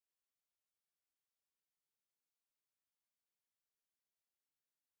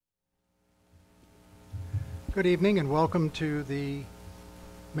Good evening and welcome to the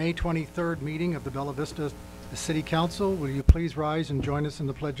May 23rd meeting of the Bella Vista City Council. Will you please rise and join us in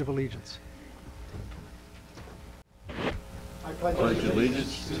the Pledge of Allegiance? I pledge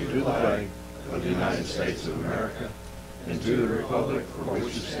allegiance to the flag of the United States of America and to the republic for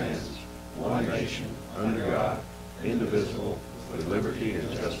which it stands, one nation, under God, indivisible, with liberty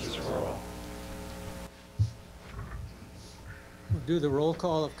and justice for all. We'll do the roll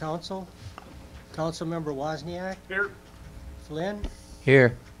call of council. Councilmember Wozniak. Here. Flynn.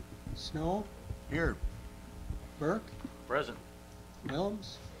 Here. Snow. Here. Burke. Present.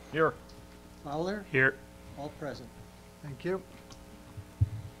 Wilms. Here. Fowler. Here. All present. Thank you.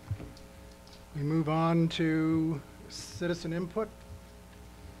 We move on to citizen input.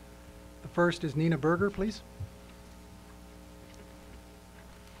 The first is Nina Berger, please.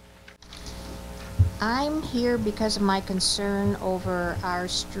 I'm here because of my concern over our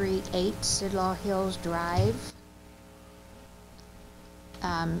street 8, Sidlaw Hills Drive,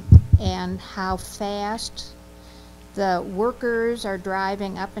 and how fast the workers are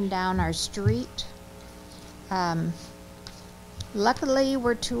driving up and down our street. Luckily,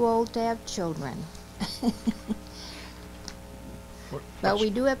 we're too old to have children, but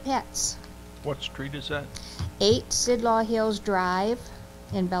we do have pets. What street is that? 8 Sidlaw Hills Drive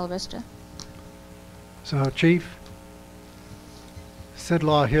in Bella Vista. So, Chief,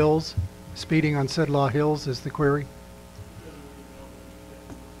 Sidlaw Hills, speeding on Sidlaw Hills is the query.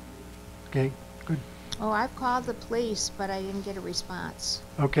 Okay, good. Oh, I've called the police, but I didn't get a response.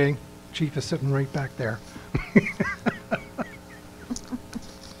 Okay, Chief is sitting right back there.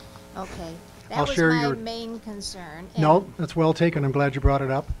 Okay, that I'll was share my your- main concern. No, that's well taken. I'm glad you brought it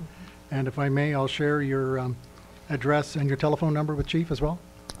up. And if I may, I'll share your address and your telephone number with Chief as well.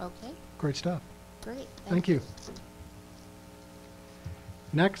 Okay, Great stuff. great. Thank you.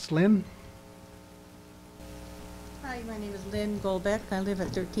 Next, Lynn. Hi, my name is Lynn Golbeck. I live at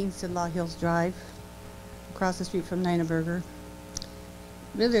 13 Sidlaw Hills Drive, across the street from Nina Berger.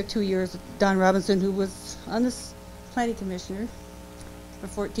 Lived there 2 years with Don Robinson, who was on this planning commissioner. For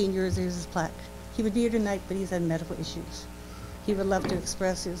 14 years, there's his plaque. He would be here tonight, but he's had medical issues. He would love to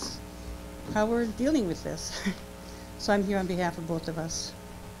express how we're dealing with this. So I'm here on behalf of both of us.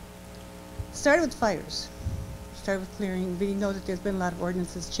 Started with fires. Started with clearing. We know that there's been a lot of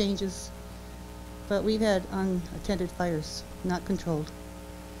ordinances changes, but we've had unattended fires, not controlled.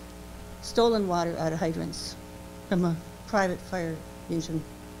 Stolen water out of hydrants from a private fire engine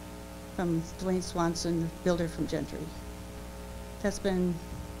from Dwayne Swanson, builder from Gentry. That's been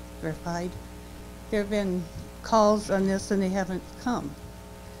verified. There have been calls on this and they haven't come.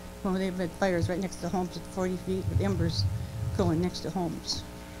 Well, they've had fires right next to homes at 40 feet with embers going next to homes.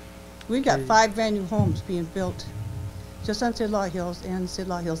 We've got 5 brand new homes being built just on Sidlaw Hills and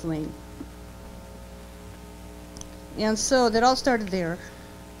Sidlaw Hills Lane. And so that all started there,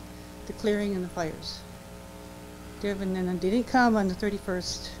 the clearing and the fires. And they didn't come on the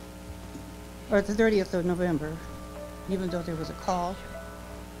 31st or the 30th of November, even though there was a call,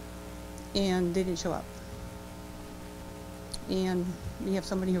 and they didn't show up. And we have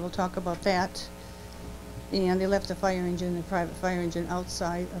somebody who will talk about that. And they left the fire engine, the private fire engine,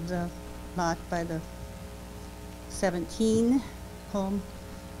 outside of the lot by the 17 home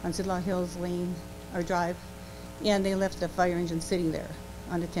on Sidlaw Hills Lane or Drive, and they left the fire engine sitting there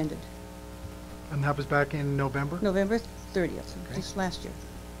unattended. And that was back in November? November 30th, Okay. just last year.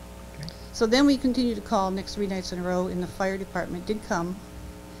 Okay. So then we continued to call next 3 nights in a row, and the fire department did come,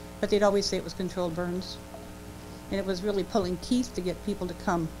 but they'd always say it was controlled burns. And it was really pulling teeth to get people to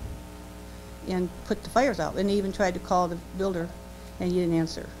come and put the fires out. And they even tried to call the builder, and he didn't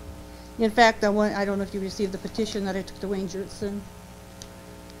answer. In fact, I don't know if you received the petition that I took to Wayne Jertson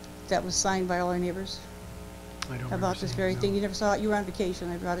that was signed by all our neighbors I don't about this very thing. You never saw it. You were on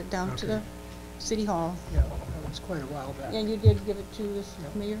vacation. I brought it down to Okay. the city hall. Yeah, that was quite a while back. And you did give it to the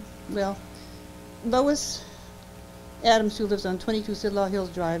mayor? Well, Lois Adams, who lives on 22 Sidlaw Hills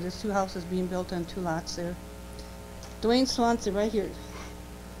Drive, there's 2 houses being built on 2 lots there. Dwayne Swanson, right here,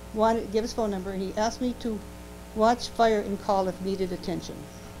 wanted to give his phone number, and he asked me to watch fire and call if needed attention.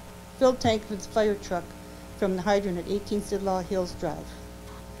 Filled tank with fire truck from the hydrant at 18 Sidlaw Hills Drive.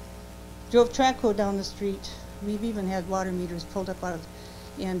 Drove Traco down the street. We've even had water meters pulled up out of,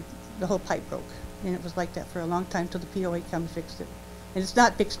 and the whole pipe broke. And it was like that for a long time till the POA come and fixed it. And it's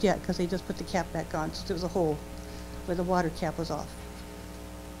not fixed yet because they just put the cap back on, so there was a hole where the water cap was off.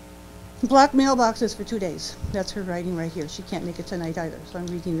 Blocked mailboxes for 2 days. That's her writing right here. She can't make it tonight either, so I'm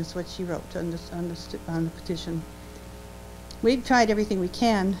reading this what she wrote on the petition. We've tried everything we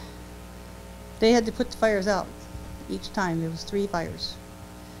can. They had to put the fires out each time. There was 3 fires.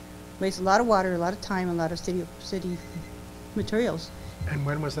 Waste a lot of water, a lot of time, a lot of city materials. And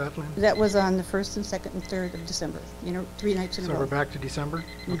when was that, Lynn? That was on the 1st and 2nd and 3rd of December, 3 nights in a So row. we're back to December?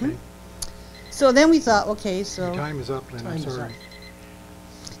 Mhm. Okay. So then we thought, okay, so Your time is up, Lynn, I'm Time is sorry. up.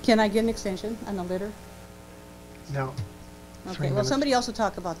 can I get an extension on the litter? No. 3 Okay, well, minutes. somebody else will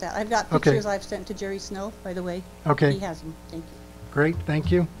talk about that. I've got Okay. pictures I've sent to Jerry Snow, by the way. Okay. He has them. Thank you. Great,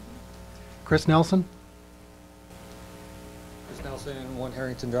 thank you. Chris Nelson? Chris Nelson, 1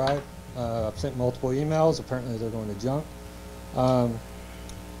 Harrington Drive. I've sent multiple emails. Apparently they're going to junk. Going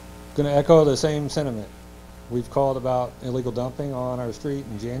to echo the same sentiment. We've called about illegal dumping on our street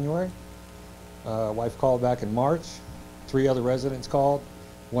in January. Wife called back in March. 3 other residents called.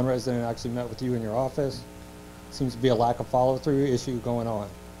 1 resident actually met with you in your office. Seems to be a lack of follow-through issue going on.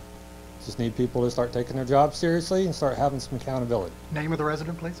 Just need people to start taking their jobs seriously and start having some accountability. Name of the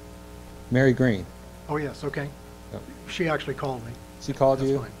resident, please? Mary Green. Oh, yes, okay. Yep. She actually called me. She called That's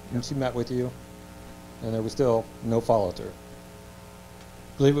you fine. and she met with you, and there was still no follow-through.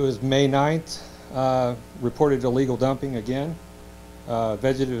 I believe it was May 9th, reported illegal dumping again.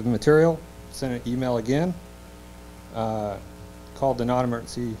 Vegetative material, sent an email again. Called the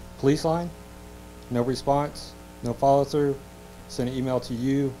non-emergency police line, no response, no follow-through. Sent an email to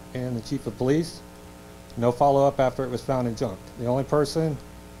you and the chief of police. No follow-up after it was found in junk. The only person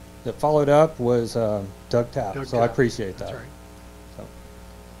that followed up was Doug Tapp, Doug so I Tapp. appreciate that.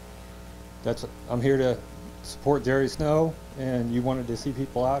 That's right. I'm here to support Jerry Snow, and you wanted to see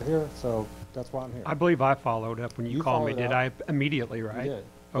people out here, so that's why I'm here. I believe I followed up when you You called me, followed did up. I? Immediately, You right? did, Okay.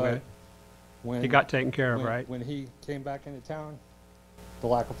 but when It got taken care of, when- right? When he came back into town, the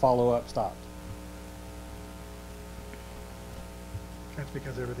lack of follow-up stopped. That's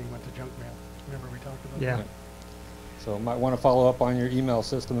because everything went to junk mail. Remember we talked about that? Yeah. So might want to follow up on your email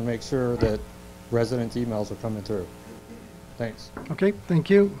system and make sure that residents' emails are coming through. Thanks. Okay, thank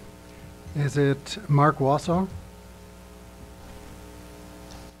you. Is it Mark Wassaw?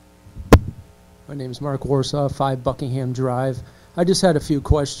 My name is Mark Warsaw, 5 Buckingham Drive. I just had a few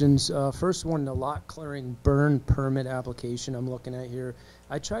questions. First one, the lot clearing burn permit application I'm looking at here.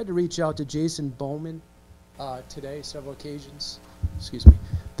 I tried to reach out to Jason Bowman today, several occasions. Excuse me.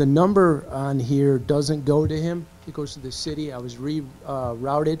 The number on here doesn't go to him. It goes to the city. I was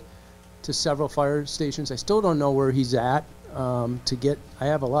rerouted to several fire stations. I still don't know where he's at. I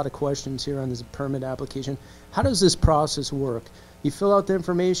have a lot of questions here on this permit application. How does this process work? You fill out the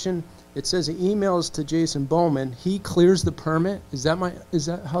information. It says it emails to Jason Bowman. He clears the permit. Is that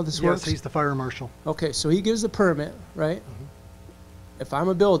how this works? Yes, he's the fire marshal. Okay, so he gives the permit, right? Mm-hmm. If I'm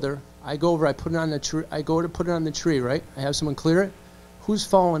a builder, I go over, I put it on the tree. I go to put it on the tree, right? I have someone clear it. Who's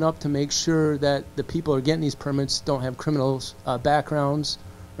following up to make sure that the people who are getting these permits don't have criminal backgrounds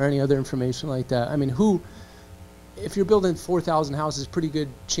or any other information like that? I mean, if you're building 4,000 houses, pretty good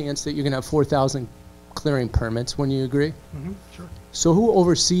chance that you're gonna have 4,000 clearing permits. Wouldn't you agree? Mm-hmm, sure. So who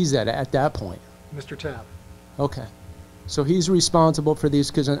oversees that at that point? Mr. Tapp. Okay. So he's responsible for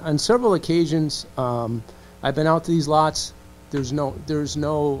these, because on several occasions, I've been out to these lots, there's no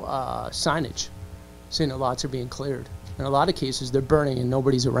signage saying that lots are being cleared. In a lot of cases, they're burning and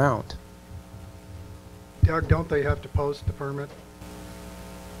nobody's around. Doug, don't they have to post the permit?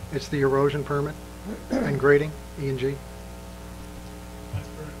 It's the erosion permit and grading, E&G?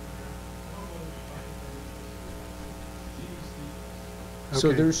 So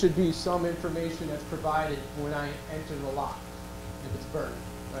Okay. there should be some information that's provided when I enter the lot, if it's burned,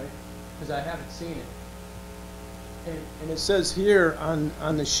 right? Because I haven't seen it. And it says here on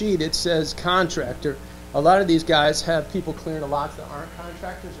the sheet, it says contractor. A lot of these guys have people clearing the lots that aren't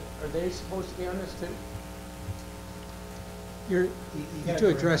contractors. Are they supposed to be on this too? To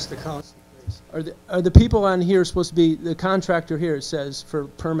address the council, please. Are the people on here supposed to be, the contractor here, it says, for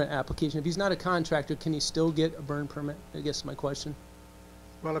permit application? If he's not a contractor, can he still get a burn permit? I guess is my question.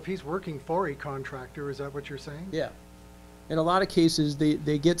 Well, if he's working for a contractor, is that what you're saying? Yeah. In a lot of cases, they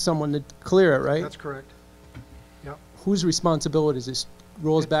get someone to clear it, right? That's correct. Yep. Whose responsibility is this?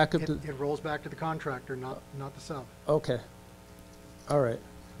 Rolls back up to, It rolls back to the contractor, not the sub. okay. All right.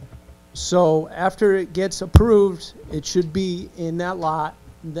 So after it gets approved, it should be in that lot,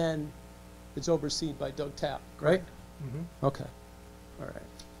 then it's overseen by Doug Tapp, right? Mm-hmm. Okay. All right.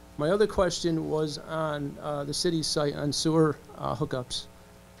 My other question was on the city's site on sewer hookups.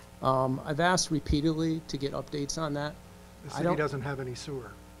 I've asked repeatedly to get updates on that. The I city don't- doesn't have any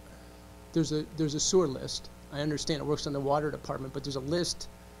sewer. There's a sewer list. I understand it works on the water department, but there's a list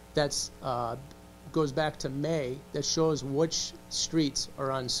that's goes back to May that shows which streets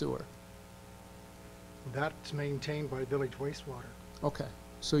are on sewer. That's maintained by village wastewater. Okay.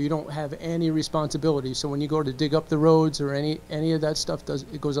 So you don't have any responsibility. So when you go to dig up the roads or any of that stuff,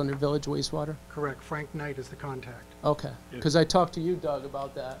 it goes under village wastewater? Correct. Frank Knight is the contact. Okay. Because I talked to you, Doug,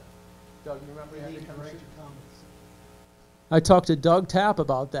 about that. Doug, you remember you had the conversation? I talked to Doug Tapp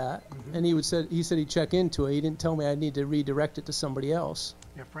about that, and he said he'd check into it. He didn't tell me I need to redirect it to somebody else.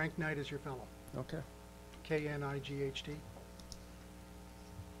 Yeah, Frank Knight is your fellow. Okay. K-N-I-G-H-T.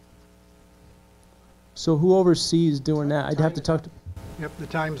 So who oversees doing that? I'd have to talk to. Yep, the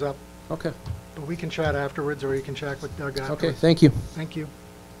time's up. Okay. But we can chat afterwards, or you can chat with Doug afterwards. Okay. Thank you. Thank you.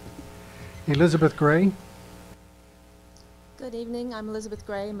 Elizabeth Gray. Good evening. I'm Elizabeth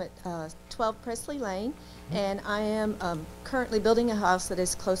Gray. I'm at 12 Presley Lane, and I am currently building a house that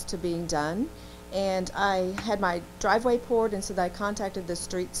is close to being done. And I had my driveway poured, and so I contacted the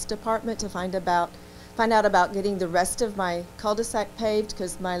streets department to find out about getting the rest of my cul-de-sac paved,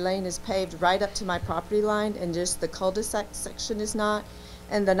 because my lane is paved right up to my property line, and just the cul-de-sac section is not.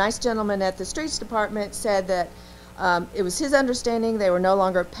 And the nice gentleman at the streets department said that it was his understanding they were no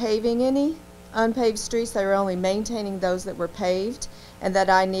longer paving any unpaved streets. They were only maintaining those that were paved, and that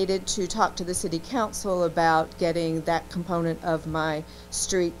I needed to talk to the city council about getting that component of my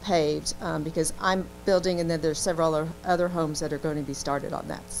street paved, because I'm building, and then there's several other homes that are going to be started on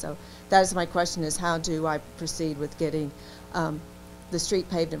that. So that is my question, is how do I proceed with getting the street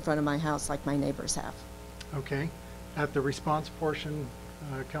paved in front of my house like my neighbors have? Okay. At the response portion,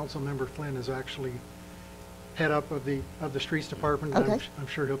 Councilmember Flynn is actually head up of the streets department. And Okay. I'm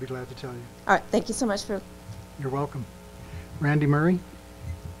sure he'll be glad to tell you. All right, thank you so much for. You're welcome. Randy Murray.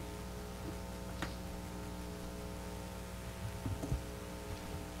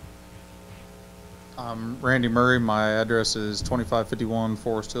 I'm Randy Murray. My address is 2551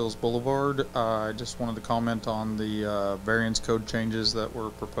 Forest Hills Boulevard. I just wanted to comment on the variance code changes that were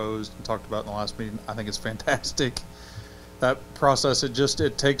proposed and talked about in the last meeting. I think it's fantastic. That process,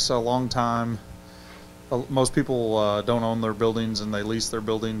 it takes a long time. Most people don't own their buildings, and they lease their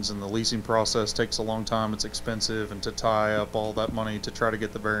buildings, and the leasing process takes a long time. It's expensive, and to tie up all that money to try to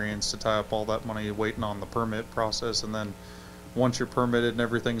get the variance, to tie up all that money waiting on the permit process, and then once you're permitted and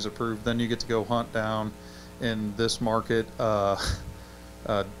everything's approved, then you get to go hunt down in this market a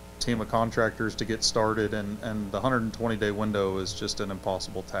team of contractors to get started, and the 120-day window is just an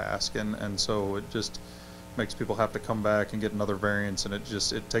impossible task, and so it just makes people have to come back and get another variance, and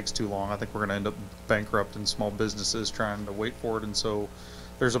it takes too long. I think we're going to end up bankrupting small businesses trying to wait for it, and so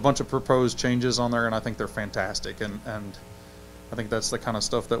there's a bunch of proposed changes on there, and I think they're fantastic, and I think that's the kind of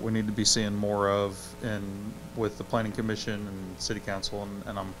stuff that we need to be seeing more of with the Planning Commission and City Council,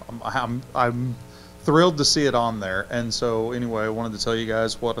 and I'm thrilled to see it on there. And so anyway, I wanted to tell you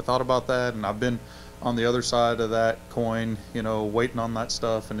guys what I thought about that, and I've been on the other side of that coin, waiting on that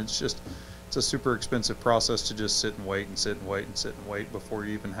stuff, and it's a super expensive process to just sit and wait and sit and wait and sit and wait before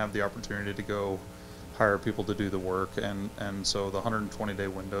you even have the opportunity to go hire people to do the work, and so the 120-day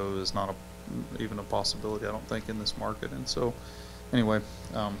window is not even a possibility, I don't think, in this market. And so anyway,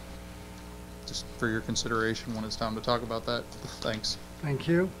 just for your consideration when it's time to talk about that. Thanks. Thank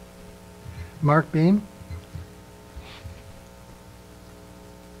you. Mark Beam.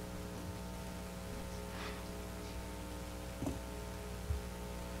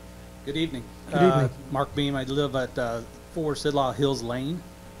 Good evening. Good evening. Mark Beam. I live at 4 Sidlaw Hills Lane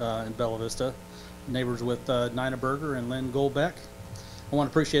in Bella Vista. Neighbors with Nina Berger and Lynn Goldbeck. I want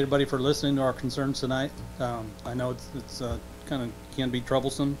to appreciate everybody for listening to our concerns tonight. I know it's kind of can be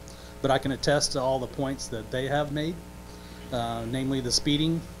troublesome, but I can attest to all the points that they have made. Namely, the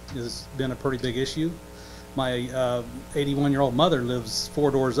speeding has been a pretty big issue. My 81-year-old mother lives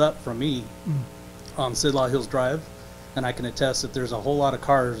 4 doors up from me on Sidlaw Hills Drive, and I can attest that there's a whole lot of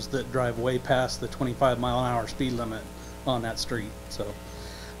cars that drive way past the 25-mile-an-hour speed limit on that street. So,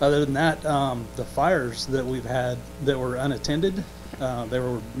 other than that, the fires that we've had that were unattended, there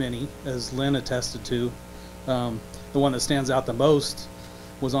were many, as Lynn attested to. The one that stands out the most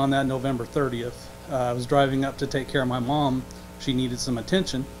was on that November 30th. I was driving up to take care of my mom. She needed some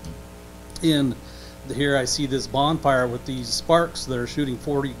attention. And here I see this bonfire with these sparks that are shooting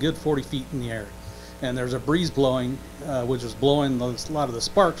 40 feet in the air. And there's a breeze blowing, which is blowing a lot of the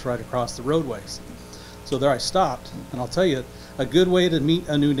sparks right across the roadways. So there I stopped, and I'll tell you, a good way to meet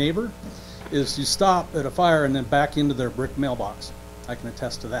a new neighbor is to stop at a fire and then back into their brick mailbox. I can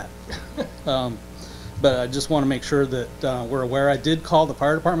attest to that. But I just want to make sure that we're aware. I did call the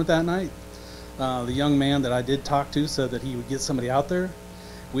fire department that night. The young man that I did talk to said that he would get somebody out there.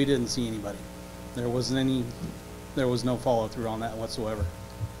 We didn't see anybody. There was no follow through on that whatsoever.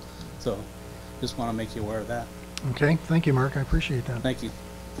 So just want to make you aware of that. Okay, thank you, Mark. I appreciate that. Thank you.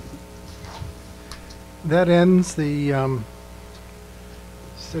 That ends the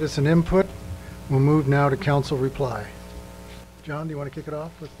citizen input. We'll move now to council reply. John, do you want to kick it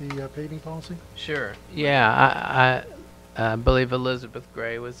off with the paving policy? Sure. Yeah, I believe Elizabeth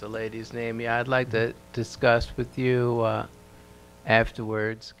Gray was the lady's name. Yeah, I'd like to discuss with you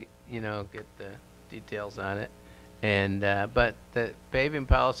afterwards, get the details on it. And but the paving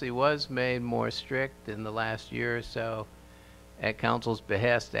policy was made more strict in the last year or so at council's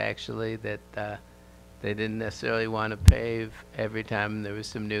behest, actually, that they didn't necessarily want to pave every time there was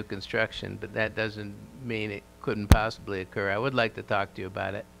some new construction, but that doesn't mean it couldn't possibly occur. I would like to talk to you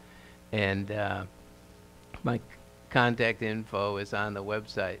about it. And my contact info is on the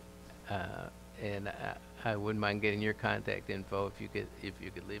website, and I wouldn't mind getting your contact info if you could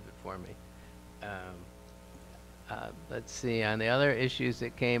leave it for me. Let's see, on the other issues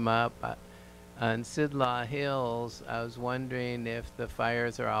that came up, on Sidlaw Hills, I was wondering if the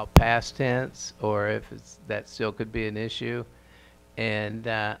fires are all past tense or if that still could be an issue. And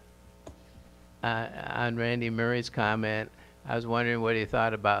on Randy Murray's comment, I was wondering what he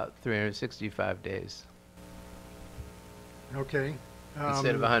thought about 365 days Okay.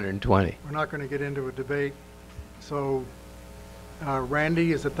 instead of 120. We're not going to get into a debate. So,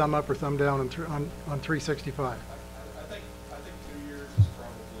 Randy, is it thumb up or thumb down on 365? I think 2 years is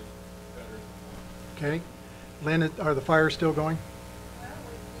probably better. Okay. Lynn, are the fires still going?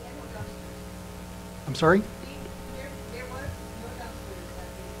 I'm sorry?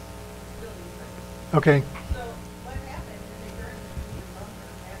 Okay.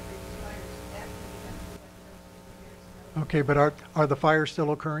 Okay, but are the fires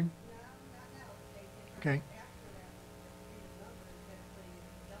still occurring? Okay.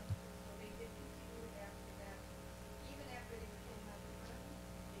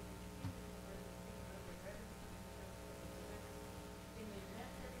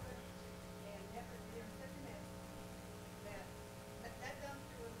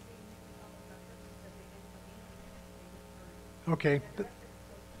 Okay.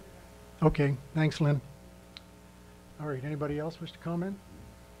 Okay, thanks, Lynn. All right, anybody else wish to comment?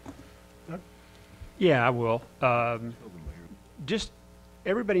 Doug? Yeah, I will. Just,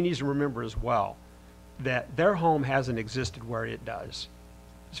 everybody needs to remember as well that their home hasn't existed where it does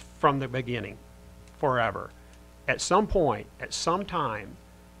from the beginning, forever. At some point, at some time,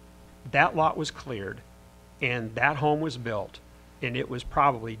 that lot was cleared and that home was built, and it was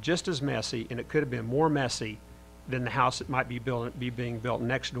probably just as messy, and it could have been more messy than the house that might be being built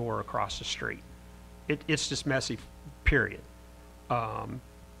next door across the street. It's just messy, period.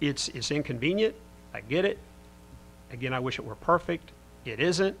 It's inconvenient. I get it. Again, I wish it were perfect. It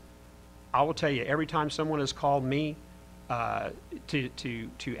isn't. I will tell you, every time someone has called me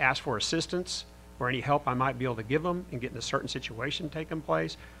to ask for assistance or any help I might be able to give them in getting a certain situation taken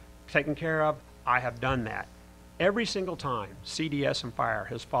care of, I have done that. Every single time, CDS and Fire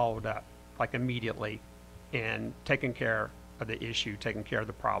has followed up, like immediately, and taken care of the issue, taken care of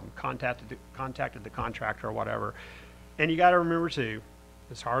the problem, contacted the contractor or whatever. And you got to remember too,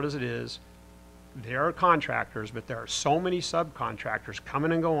 as hard as it is, there are contractors, but there are so many subcontractors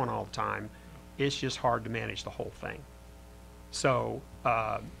coming and going all the time. It's just hard to manage the whole thing. So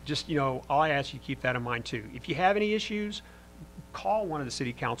just, all I ask you to keep that in mind too. If you have any issues, call one of the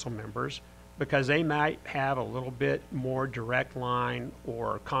city council members, because they might have a little bit more direct line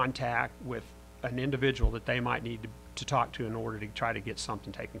or contact with an individual that they might need to talk to in order to try to get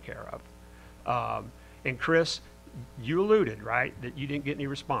something taken care of. And Chris, you alluded, right, that you didn't get any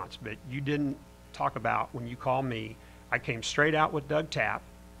response, but you didn't talk about when you called me. I came straight out with Doug Tapp.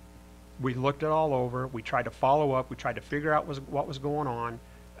 We looked it all over. We tried to follow up. We tried to figure out what was going on.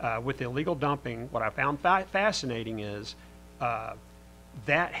 With illegal dumping, what I found fascinating is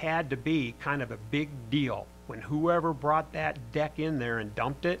that had to be kind of a big deal when whoever brought that deck in there and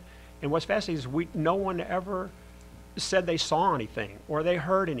dumped it. And what's fascinating is no one ever said they saw anything or they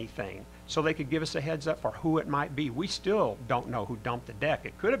heard anything, so they could give us a heads up for who it might be. We still don't know who dumped the deck.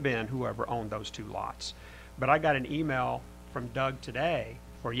 It could have been whoever owned those two lots. But I got an email from Doug today,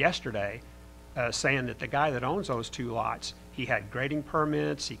 or yesterday, saying that the guy that owns those two lots, he had grading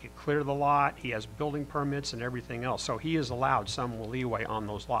permits, he could clear the lot, he has building permits and everything else. So he is allowed some leeway on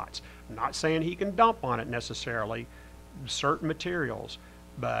those lots. I'm not saying he can dump on it necessarily, certain materials,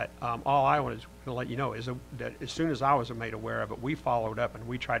 but all I wanted to let you know is that as soon as I was made aware of it, we followed up and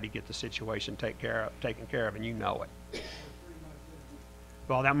we tried to get the situation taken care of, and you know it.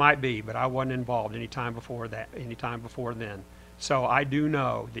 Well, that might be, but I wasn't involved any time before then. So I do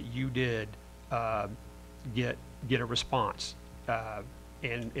know that you did get a response,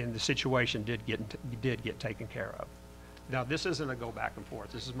 and the situation did get taken care of. Now, this isn't a go back and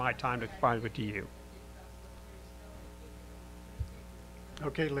forth. This is my time to find it to you.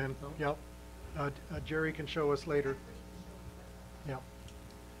 Okay, Lynn, yep. Jerry can show us later. Yep.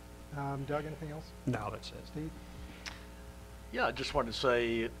 Doug, anything else? No, that's it. Steve? Yeah, I just wanted to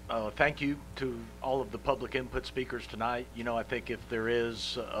say thank you to all of the public input speakers tonight. You know, I think if there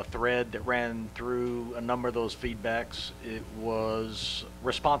is a thread that ran through a number of those feedbacks, it was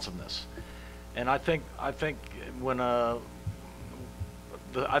responsiveness. And I think when I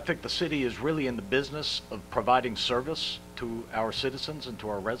think the city is really in the business of providing service to our citizens and to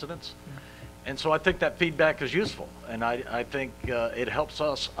our residents. And so I think that feedback is useful, and I think it helps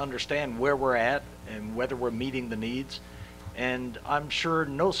us understand where we're at and whether we're meeting the needs. And I'm sure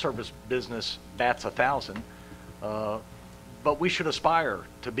no service business bats 1,000, but we should aspire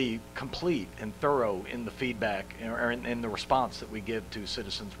to be complete and thorough in the feedback or in the response that we give to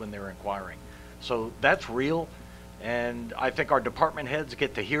citizens when they're inquiring. So that's real, and I think our department heads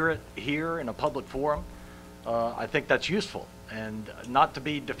get to hear it here in a public forum. I think that's useful, and not to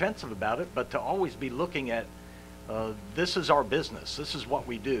be defensive about it, but to always be looking at this is our business, this is what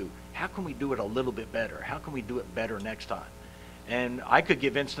we do. How can we do it a little bit better? How can we do it better next time? And I could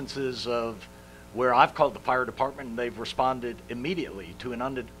give instances of where I've called the fire department and they've responded immediately to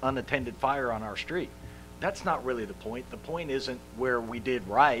an unattended fire on our street. That's not really the point. The point isn't where we did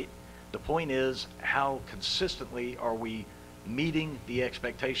right. The point is how consistently are we meeting the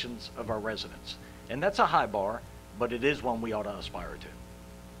expectations of our residents. And that's a high bar, but it is one we ought to aspire to.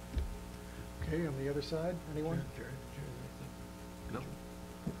 Okay, on the other side, anyone? No.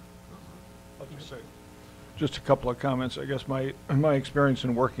 Just a couple of comments. I guess my experience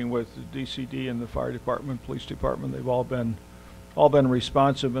in working with the DCD and the fire department, police department, they've all been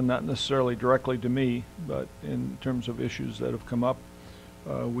responsive, and not necessarily directly to me, but in terms of issues that have come up.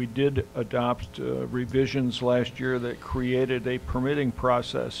 We did adopt revisions last year that created a permitting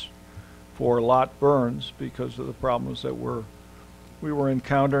process for lot burns because of the problems that we were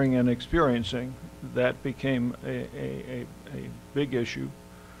encountering and experiencing. That became a big issue.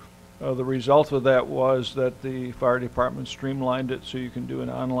 The result of that was that the fire department streamlined it so you can do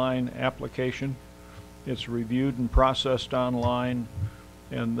an online application. It's reviewed and processed online,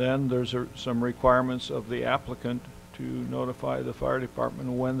 and then there's some requirements of the applicant to notify the fire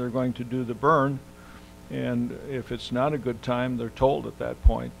department when they're going to do the burn. And if it's not a good time, they're told at that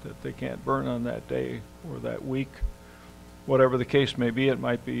point that they can't burn on that day or that week. Whatever the case may be, it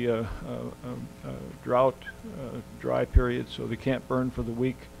might be a drought, dry period, so they can't burn for the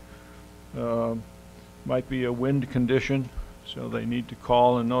week. Might be a wind condition, so they need to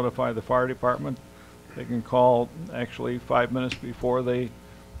call and notify the fire department. They can call actually 5 minutes before they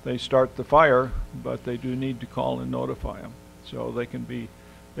start the fire, but they do need to call and notify them. So they can be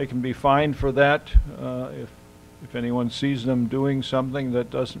fined for that if anyone sees them doing something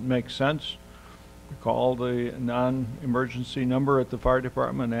that doesn't make sense. Call the non-emergency number at the fire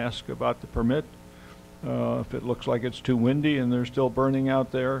department and ask about the permit. If it looks like it's too windy and they're still burning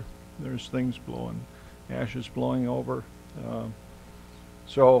out there, there's things blowing, ashes blowing over.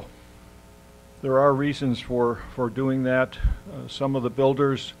 So there are reasons for doing that. Some of the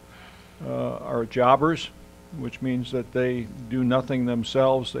builders are jobbers, which means that they do nothing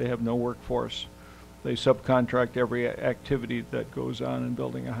themselves. They have no workforce. They subcontract every activity that goes on in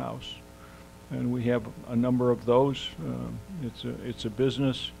building a house. And we have a number of those. It's a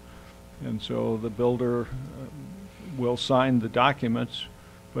business, and so the builder will sign the documents,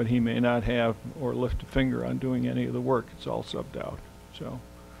 but he may not have or lift a finger on doing any of the work. It's all subbed out. So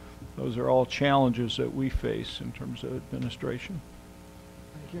those are all challenges that we face in terms of administration.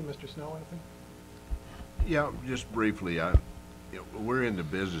 Thank you. Mr. Snow, anything? Yeah, just briefly, we're in the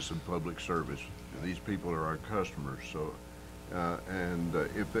business of public service. These people are our customers, so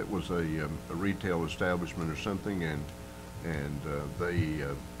if it was a retail establishment or something and they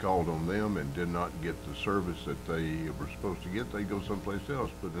called on them and did not get the service that they were supposed to get, they go someplace else.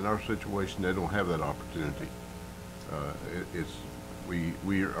 But in our situation, they don't have that opportunity.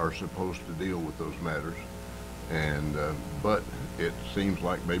 We are supposed to deal with those matters, and but it seems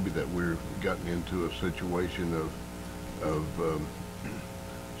like maybe that we're gotten into a situation of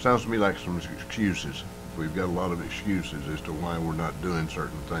sounds to me like some excuses. We've got a lot of excuses as to why we're not doing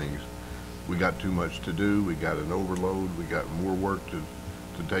certain things. We got too much to do, we got an overload, we got more work to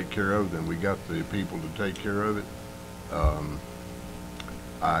take care of than we got the people to take care of it.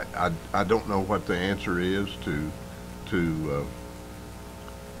 I don't know what the answer is to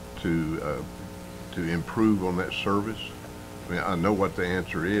improve on that service. I mean, I know what the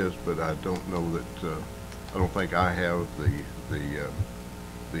answer is, but I don't know that, I don't think I have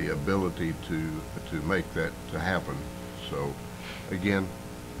the ability to make that to happen. So again,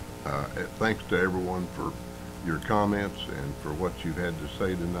 thanks to everyone for your comments and for what you've had to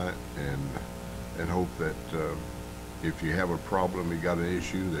say tonight, and hope that if you have a problem, you got an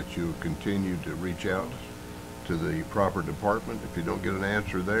issue, that you'll continue to reach out to the proper department. If you don't get an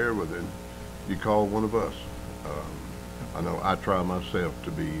answer there, well then you call one of us. I know I try myself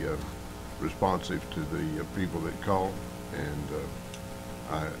to be responsive to the people that call, and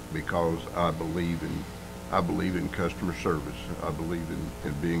because I believe in customer service. I believe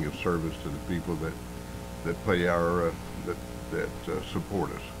in being of service to the people that pay our that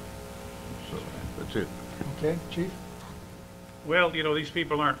support us. So that's it. Okay, Chief? Well, you know, these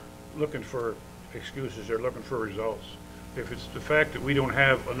people aren't looking for excuses, they're looking for results. If it's the fact that we don't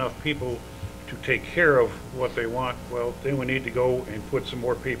have enough people to take care of what they want, well, then we need to go and put some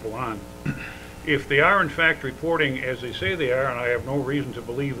more people on. If they are in fact reporting as they say they are, and I have no reason to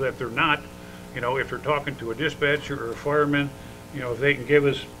believe that they're not, you know, if they're talking to a dispatcher or a fireman, you know, if they can give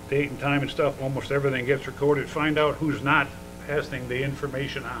us date and time and stuff, almost everything gets recorded. Find out who's not passing the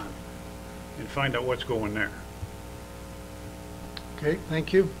information on and find out what's going there. Okay,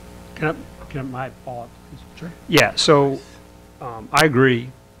 thank you. Can my thought? Sure. Yeah, so I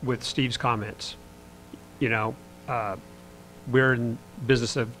agree with Steve's comments. You know, we're in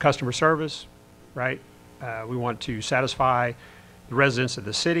business of customer service, right? We want to satisfy the residents of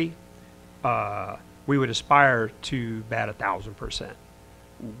the city. We would aspire to bat 1,000%.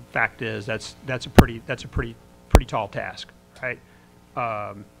 Fact is, that's a pretty tall task, right?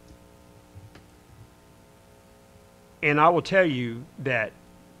 And I will tell you that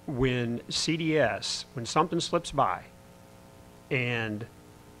when CDS, when something slips by and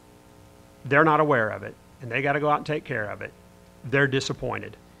they're not aware of it and they got to go out and take care of it, they're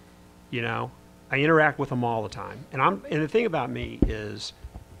disappointed. You know, I interact with them all the time. And the thing about me is,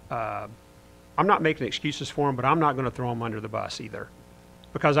 I'm not making excuses for them, but I'm not going to throw them under the bus either,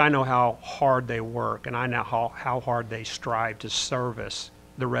 because I know how hard they work and I know how hard they strive to service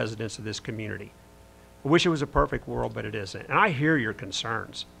the residents of this community. I wish it was a perfect world, but it isn't. And I hear your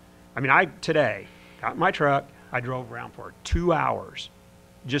concerns. I mean, today got in my truck, I drove around for 2 hours,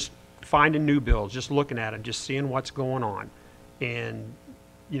 just finding new builds, just looking at them, just seeing what's going on. And,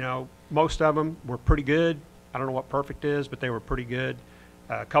 you know, most of them were pretty good. I don't know what perfect is, but they were pretty good.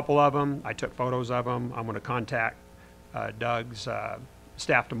 A couple of them, I took photos of them. I'm going to contact Doug's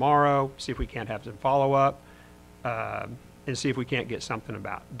staff tomorrow, see if we can't have some follow-up, and see if we can't get something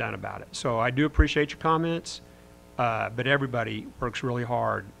done about it. So I do appreciate your comments, but everybody works really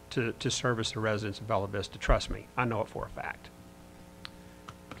hard to service the residents of Bella Vista. Trust me, I know it for a fact.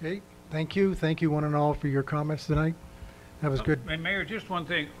 Okay, thank you. Thank you one and all for your comments tonight. That was good. And Mayor, just one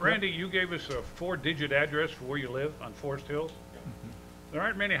thing. Randy, you gave us a 4-digit address for where you live on Forest Hills. There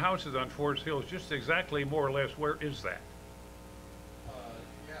aren't many houses on Forest Hills. Just exactly more or less, where is that?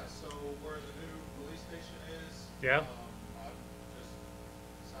 Yeah, so where the new police station is. Yeah? Just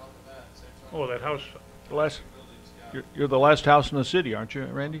south of that. Same side. Oh, that house. The last, you're the last house in the city, aren't you,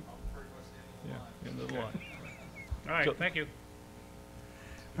 Randy? Yeah, end of the line. All right, So- thank you.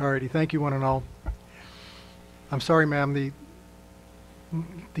 All righty, thank you one and all. I'm sorry, ma'am,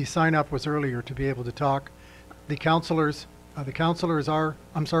 the sign up was earlier to be able to talk. The counselors are,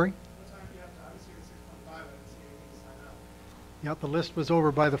 I'm sorry? Yeah, the list was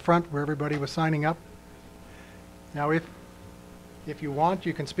over by the front where everybody was signing up. Now, if you want,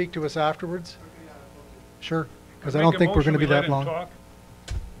 you can speak to us afterwards. Sure, because I don't think we're going to be that long.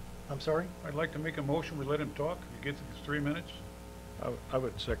 I'm sorry? I'd like to make a motion, we let him talk. You get to his 3 minutes. I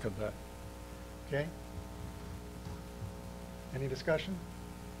would second that. Okay. Any discussion?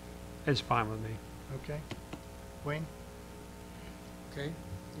 It's fine with me. Okay. Wayne? Okay,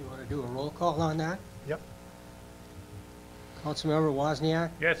 you want to do a roll call on that? Yep. Councilmember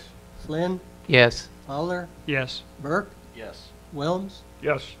Wozniak, Yes. Flynn, Yes. Fowler, Yes. Burke, Yes. Wilms,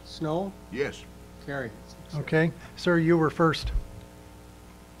 Yes. Snow, Yes. carried. Okay. Sir, you were first.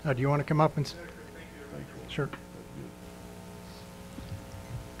 Do you want to come up and? Sure.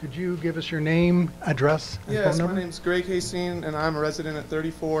 Could you give us your name, address, and Yes, phone my number? name's Greg Hastings, and I'm a resident at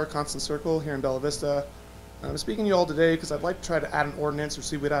 34 Constant Circle here in Bella Vista. I'm speaking to you all today because I'd like to try to add an ordinance, or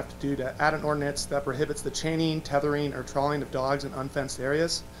see what we'd have to do to add an ordinance that prohibits the chaining, tethering, or trawling of dogs in unfenced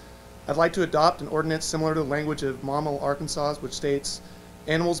areas. I'd like to adopt an ordinance similar to the language of Mama, Arkansas, which states,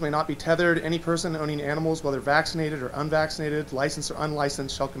 animals may not be tethered. Any person owning animals, whether vaccinated or unvaccinated, licensed or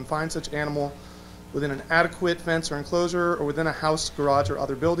unlicensed, shall confine such animal within an adequate fence or enclosure, or within a house, garage, or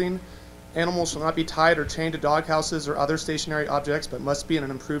other building. Animals shall not be tied or chained to dog houses or other stationary objects, but must be in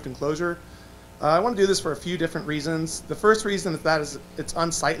an improved enclosure. I want to do this for a few different reasons. The first reason is it's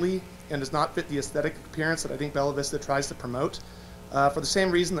unsightly and does not fit the aesthetic appearance that I think Bella Vista tries to promote. for the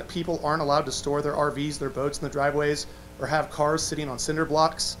same reason that people aren't allowed to store their RVs, their boats in the driveways, or have cars sitting on cinder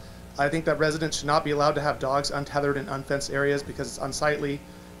blocks. I think that residents should not be allowed to have dogs untethered in unfenced areas because it's unsightly.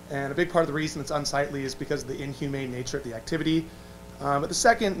 And a big part of the reason it's unsightly is because of the inhumane nature of the activity. But the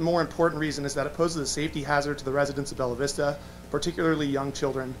second, more important reason is that it poses a safety hazard to the residents of Bella Vista, particularly young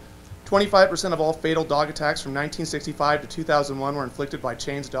children. 25% of all fatal dog attacks from 1965 to 2001 were inflicted by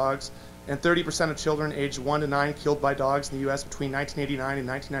chained dogs, and 30% of children aged 1 to 9 killed by dogs in the U.S. between 1989 and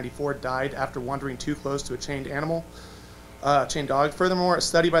 1994 died after wandering too close to a chained dog. Furthermore, a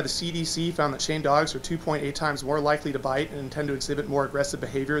study by the CDC found that chained dogs are 2.8 times more likely to bite and tend to exhibit more aggressive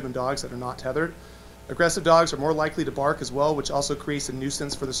behavior than dogs that are not tethered. Aggressive dogs are more likely to bark as well, which also creates a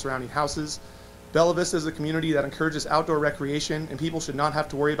nuisance for the surrounding houses. Bella Vista is a community that encourages outdoor recreation, and people should not have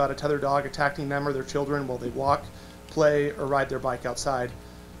to worry about a tethered dog attacking them or their children while they walk, play, or ride their bike outside.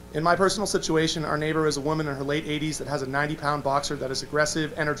 In my personal situation, our neighbor is a woman in her late 80s that has a 90-pound boxer that is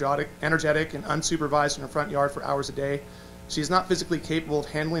aggressive, energetic, and unsupervised in her front yard for hours a day. She is not physically capable of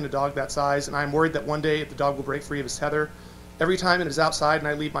handling a dog that size, and I am worried that one day the dog will break free of his tether. Every time it is outside and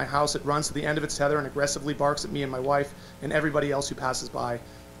I leave my house, it runs to the end of its tether and aggressively barks at me and my wife and everybody else who passes by.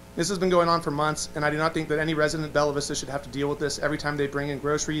 This has been going on for months, and I do not think that any resident of Bella Vista should have to deal with this every time they bring in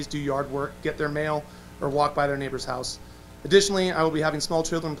groceries, do yard work, get their mail, or walk by their neighbor's house. Additionally, I will be having small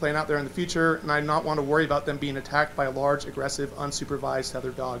children playing out there in the future, and I do not want to worry about them being attacked by a large, aggressive, unsupervised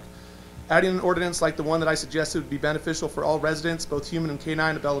tethered dog. Adding an ordinance like the one that I suggested would be beneficial for all residents, both human and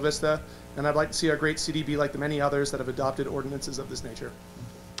canine, of Bella Vista, and I'd like to see our great city be like the many others that have adopted ordinances of this nature.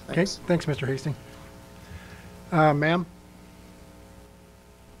 Thanks. Okay, thanks, Mr. Hastings. Ma'am?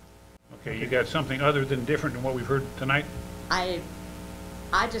 Okay, you got something other than different than what we've heard tonight? I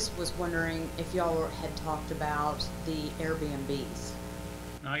just was wondering if y'all had talked about the Airbnbs.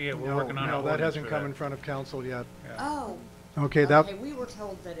 Not yet, we're working on an No, that ordinance hasn't for come that. in front of council yet. Oh. Okay, Okay, we were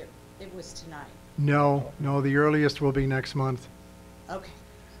told that it was tonight. No, the earliest will be next month. Okay.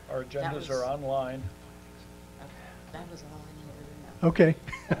 Our agendas are online. Okay, that was all I needed to know. Okay.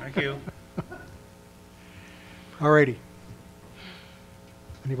 Thank you. All righty.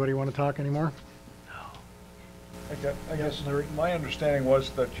 Anybody want to talk anymore? I guess my understanding was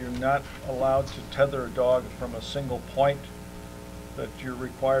that you're not allowed to tether a dog from a single point, that you're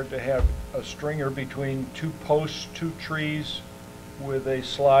required to have a stringer between 2 posts, 2 trees, with a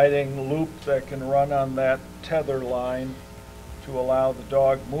sliding loop that can run on that tether line to allow the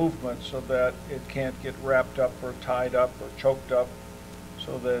dog movement so that it can't get wrapped up or tied up or choked up,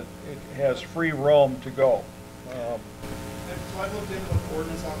 so that it has free roam to go. So I've looked into what the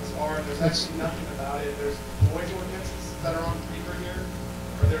ordinance on this are, and there's actually nothing about it. There's noise ordinances that are on paper here,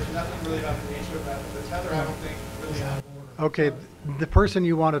 or there's nothing really about the nature of that. But the tether, I don't think, really has order. Okay, the person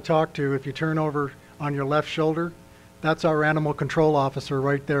you want to talk to, if you turn over on your left shoulder, that's our animal control officer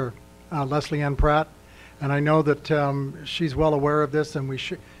right there, Leslie Ann Pratt. And I know that she's well aware of this, and we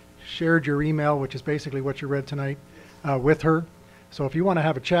shared your email, which is basically what you read tonight, with her. So if you want to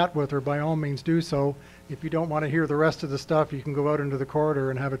have a chat with her, by all means do so. If you don't want to hear the rest of the stuff, you can go out into the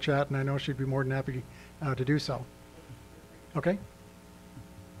corridor and have a chat, and I know she'd be more than happy to do so. Okay?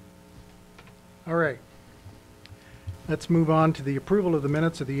 All right. Let's move on to the approval of the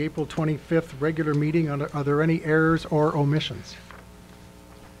minutes of the April 25th regular meeting. Are there any errors or omissions?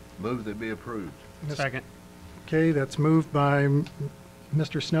 Move that be approved. Second. Okay, that's moved by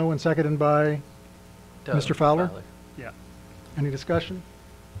Mr. Snow and seconded by Mr. Fowler. Yeah. Any discussion?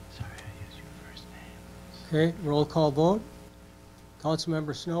 Okay, roll call vote.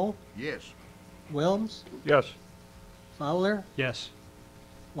 Councilmember Snow, Yes. Wilms, Yes. Fowler, Yes.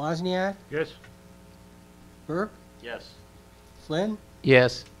 Wozniak, Yes? Burke, Yes. Flynn,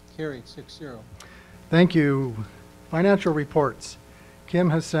 Yes. carried 6-0. Thank you. Financial reports. Kim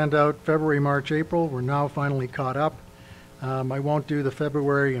has sent out February, March, April. We're now finally caught up. I won't do the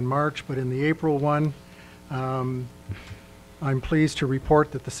February and March, but in the April one, I'm pleased to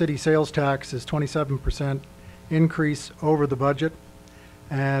report that the city sales tax is 27% increase over the budget,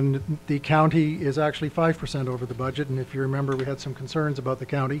 and the county is actually 5% over the budget. And if you remember, we had some concerns about the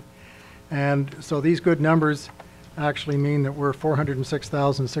county. And so these good numbers actually mean that we're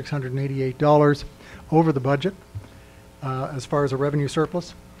 $406,688 over the budget as far as a revenue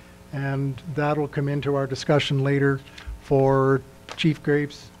surplus. And that'll come into our discussion later for Chief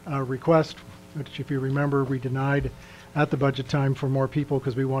Graves' request, which, if you remember, we denied at the budget time for more people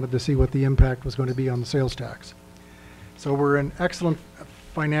because we wanted to see what the impact was going to be on the sales tax. So we're in excellent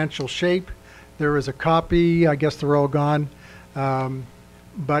financial shape. There is a copy, I guess they're all gone,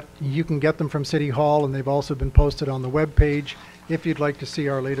 but you can get them from City Hall, and they've also been posted on the web page if you'd like to see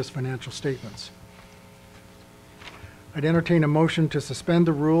our latest financial statements. I'd entertain a motion to suspend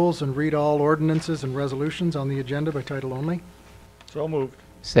the rules and read all ordinances and resolutions on the agenda by title only. So moved.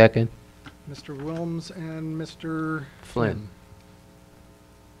 Second. Mr. Wilms and Mr. Flynn.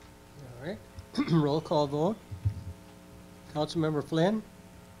 All right. Roll call vote. Councilmember Flynn,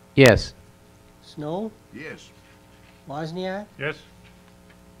 Yes. Snow, Yes. Wozniak, Yes?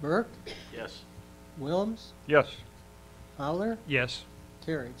 Burke, Yes. Wilms, Yes. Fowler, Yes.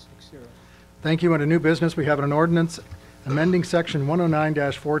 carried 6-0. Thank you. Under new business, we have an ordinance amending section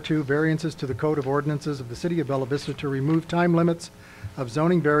 109-42 variances to the Code of Ordinances of the City of Bella Vista to remove time limits of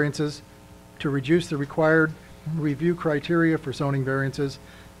zoning variances, to reduce the required review criteria for zoning variances,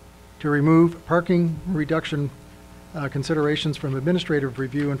 to remove parking reduction considerations from administrative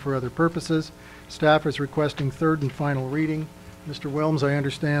review and for other purposes. Staff is requesting third and final reading. Mr. Wilms, I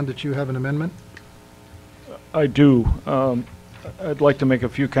understand that you have an amendment. I do. I'd like to make a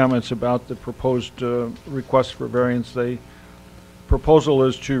few comments about the proposed request for variance. The proposal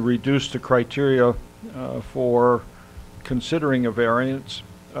is to reduce the criteria for considering a variance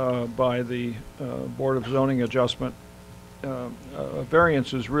by the Board of Zoning Adjustment. A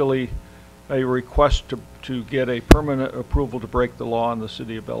variance is really a request to get a permanent approval to break the law in the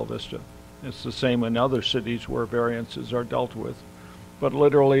City of Bella Vista. It's the same in other cities where variances are dealt with. But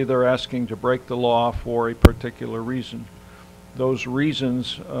literally, they're asking to break the law for a particular reason. Those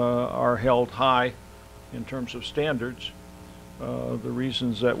reasons are held high in terms of standards. The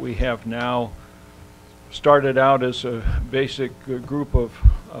reasons that we have now started out as a basic group of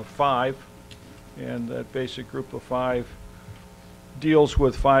 5, and that basic group of 5 deals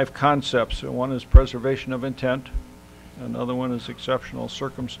with 5 concepts. One is preservation of intent, another one is exceptional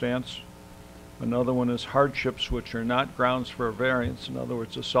circumstance, another one is hardships which are not grounds for a variance. In other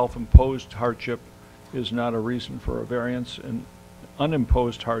words, a self-imposed hardship is not a reason for a variance, and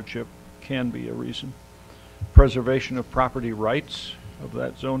unimposed hardship can be a reason. Preservation of property rights of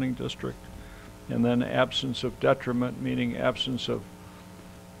that zoning district, and then absence of detriment, meaning absence of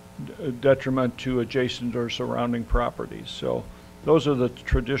detriment to adjacent or surrounding properties. So those are the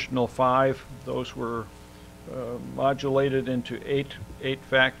traditional 5. Those were modulated into 8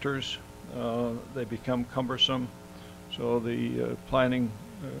 factors. They become cumbersome. So the planning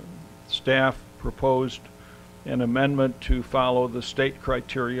staff proposed an amendment to follow the state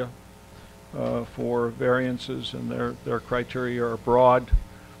criteria for variances, and their criteria are broad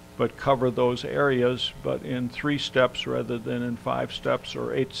but cover those areas, but in 3 steps rather than in 5 steps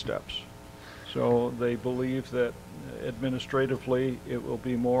or 8 steps. So they believe that administratively it will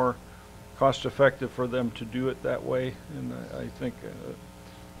be more cost effective for them to do it that way, and I think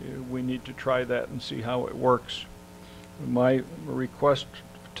we need to try that and see how it works. My request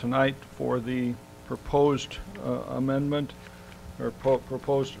tonight for the proposed amendment or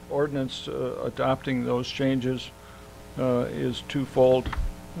proposed ordinance adopting those changes is twofold.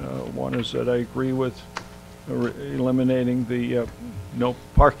 One is that I agree with eliminating the no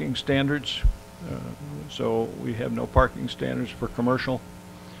parking standards. So we have no parking standards for commercial.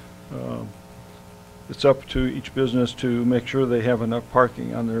 It's up to each business to make sure they have enough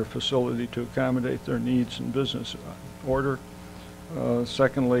parking on their facility to accommodate their needs and business order.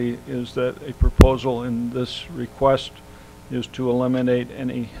 Secondly, is that a proposal in this request is to eliminate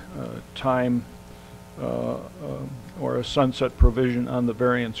any time or a sunset provision on the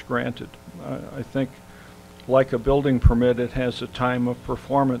variance granted. I think, like a building permit, it has a time of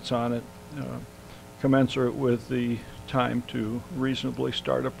performance on it, commensurate with the time to reasonably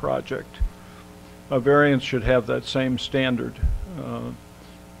start a project. A variance should have that same standard.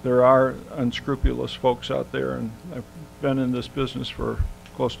 There are unscrupulous folks out there, and I've been in this business for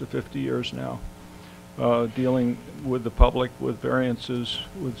close to 50 years now, dealing with the public, with variances,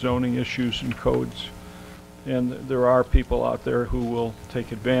 with zoning issues and codes. And there are people out there who will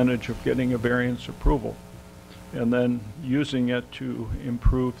take advantage of getting a variance approval and then using it to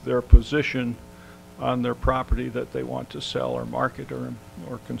improve their position on their property that they want to sell or market or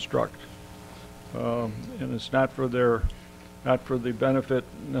construct. And it's not for the benefit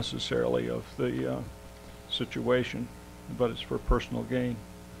necessarily of the situation, but it's for personal gain.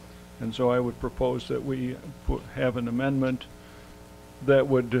 And so I would propose that we have an amendment that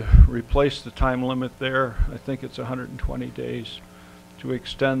would replace the time limit there. I think it's 120 days, to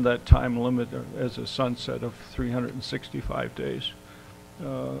extend that time limit as a sunset of 365 days.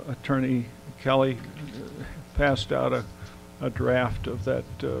 Attorney Kelly passed out a draft of that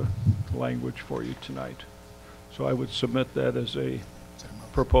language for you tonight. So I would submit that as a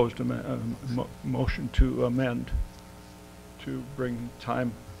proposed motion to amend, to bring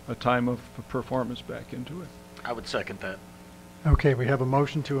a time of performance back into it. I would second that. Okay, we have a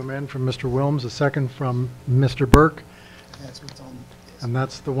motion to amend from Mr. Wilms, a second from Mr. Burke. That's what's on. And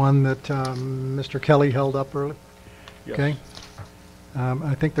that's the one that Mr. Kelly held up early? Yes. Okay.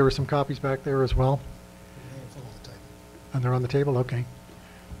 I think there were some copies back there as well. And they're on the table? Okay.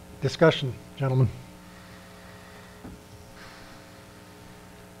 Discussion, gentlemen.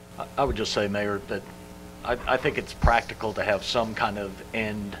 I would just say, Mayor, that I think it's practical to have some kind of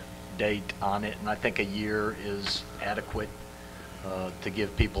end date on it, and I think a year is adequate to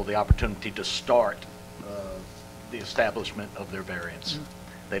give people the opportunity to start the establishment of their variance.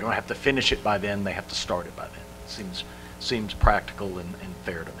 They don't have to finish it by then, they have to start it by then. Seems practical and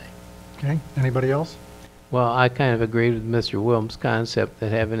fair to me. Okay, anybody else? Well, I kind of agreed with Mr. Wilms' concept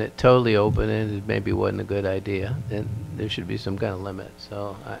that having it totally open-ended maybe wasn't a good idea. And there should be some kind of limit.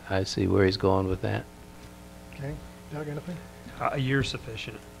 So I see where he's going with that. Okay, Doug, anything? A year's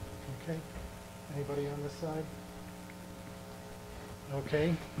sufficient. Okay, anybody on this side?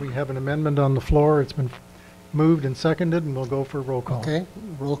 Okay, we have an amendment on the floor. It's been moved and seconded, and we'll go for a roll call. Okay,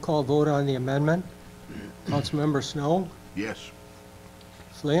 roll call vote on the amendment. Councilmember Snow, Yes.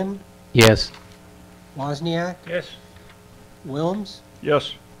 Flynn, Yes. Wozniak, Yes. Wilms,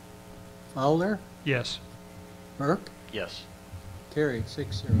 Yes. Fowler, Yes. Burke, Yes. carried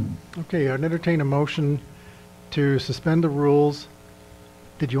 6-0. Okay, I'd entertain a motion to suspend the rules.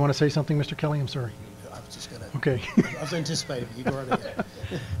 Did you want to say something, Mr. Kelly? I'm sorry. I was just gonna. Okay. I was anticipating. You go right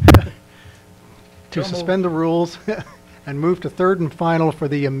ahead. To suspend the rules and move to third and final for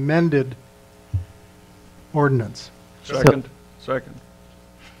the amended ordinance. Second. Second.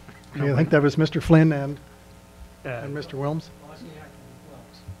 Okay, I think that was Mr. Flynn and Mr. Wilms.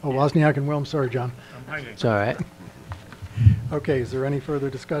 Oh, Wozniak and Wilms. Sorry, John. It's all right. Okay, is there any further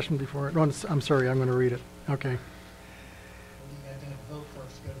discussion before? Oh, I'm sorry, I'm going to read it. Okay.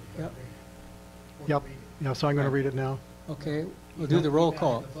 Yep. Yep. Yeah, so I'm going to read it now. Okay, we'll do the roll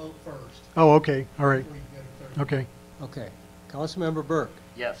call. Vote first. Oh, okay. All right. Before you go to third. Okay. Okay, Councilmember Burke,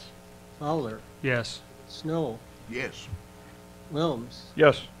 Yes. Fowler, Yes. Snow, Yes. Wilms,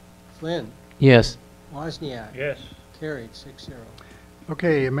 Yes. Flynn, Yes. Wozniak, Yes. carried 6-0.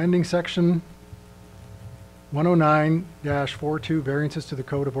 Okay, amending section 109-42 variances to the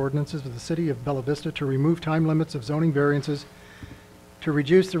Code of Ordinances of the City of Bella Vista to remove time limits of zoning variances, to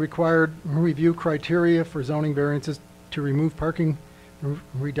reduce the required review criteria for zoning variances, to remove parking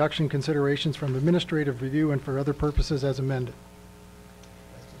reduction considerations from administrative review and for other purposes as amended.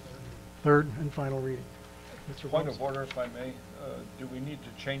 Third and final reading. Mr. Point Wilms. of order, if I may. Do we need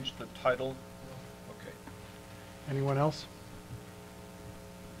to change the title? Okay. Anyone else?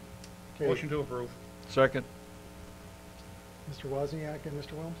 Okay. Motion to approve. Second. Mr. Wozniak and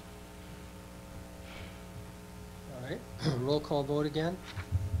Mr. Wilms? All right, roll call vote again.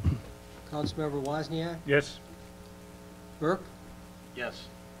 Councilmember Wozniak, Yes. Burke, Yes.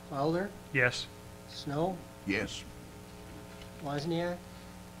 Fowler, Yes. Snow, Yes. Wozniak.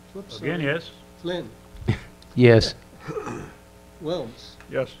 Whoops, Again, sorry. yes. Flynn, Yes. Wilms,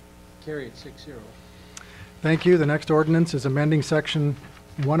 Yes. carried 6-0. Thank you. The next ordinance is amending section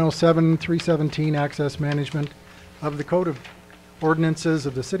 107-317 access management of the Code of Ordinances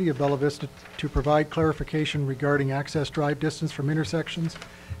of the City of Bella Vista to provide clarification regarding access drive distance from intersections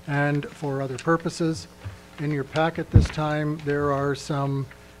and for other purposes. In your packet this time, there are some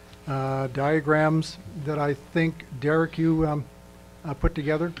diagrams that I think, Derek, you put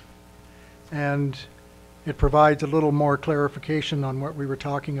together. And it provides a little more clarification on what we were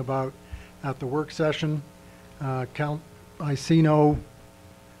talking about at the work session. I see no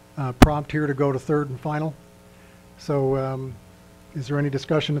prompt here to go to third and final. So is there any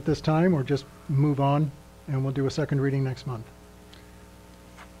discussion at this time, or just move on and we'll do a second reading next month?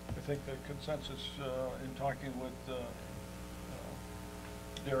 I think the consensus in talking with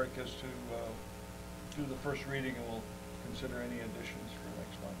Derek is to do the first reading, and we'll consider any additions for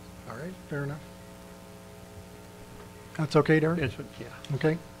next month. All right, fair enough. That's okay, Derek? Yes, yeah.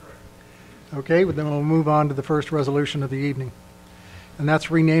 Okay. Okay, well, then we'll move on to the first resolution of the evening. And that's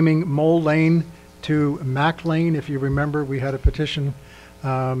renaming Mole Lane to Mac Lane. If you remember, we had a petition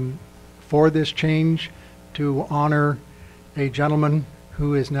for this change to honor a gentleman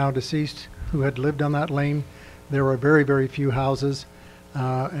who is now deceased, who had lived on that lane. There were very, very few houses,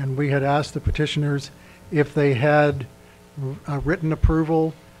 and we had asked the petitioners if they had written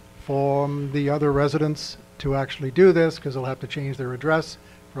approval from the other residents to actually do this, because they'll have to change their address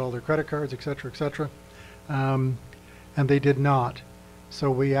for all their credit cards, et cetera, et cetera. And they did not. So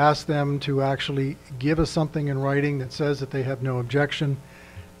we asked them to actually give us something in writing that says that they have no objection.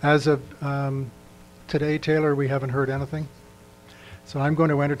 As of today, Taylor, we haven't heard anything. So I'm going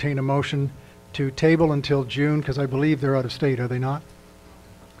to entertain a motion to table until June, because I believe they're out of state, are they not?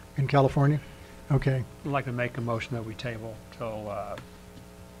 In California? Okay, I'd like to make a motion that we table till, what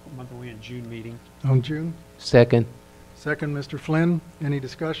month are we in, June meeting? on June. Second. Second, Mr. Flynn. Any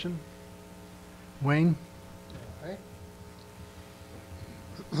discussion? Wayne? All right.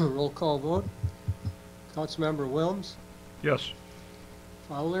 Roll call vote. Councilmember Wilms, Yes.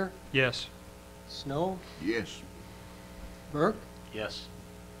 Fowler, Yes. Snow, Yes. Burke, Yes.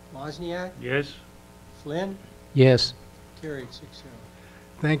 Wozniak, Yes. Flynn, Yes. carried 6-0.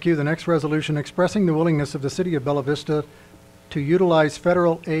 Thank you. The next resolution expressing the willingness of the City of Bella Vista to utilize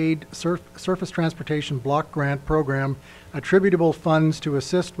federal aid surface transportation block grant program attributable funds to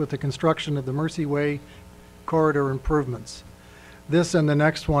assist with the construction of the Mercy Way corridor improvements. This and the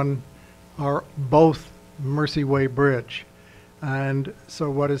next one are both Mercy Way Bridge. And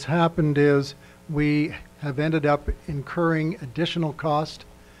so what has happened is we have ended up incurring additional cost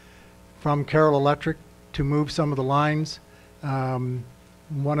from Carroll Electric to move some of the lines.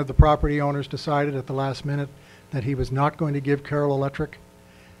 One of the property owners decided at the last minute that he was not going to give Carroll Electric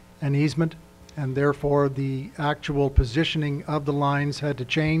an easement, and therefore the actual positioning of the lines had to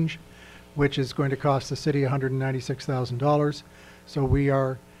change, which is going to cost the city $196,000. So we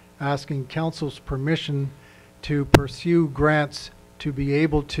are asking council's permission to pursue grants to be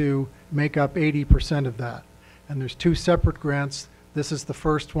able to make up 80% of that. And there's two separate grants. This is the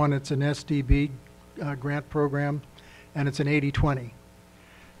first one. It's an SDB grant program, and it's an 80-20.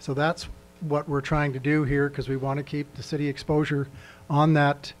 So that's what we're trying to do here, because we want to keep the city exposure on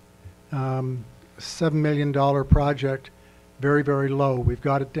that $7 million project very, very low. We've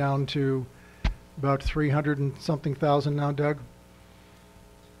got it down to about 300 and something thousand now, Doug.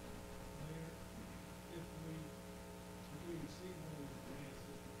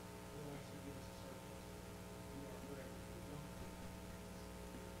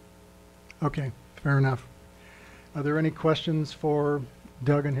 Okay, fair enough. Are there any questions for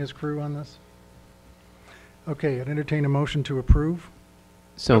Doug and his crew on this? Okay, I'd entertain a motion to approve.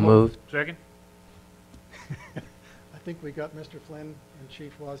 So moved. Second? I think we got Mr. Flynn and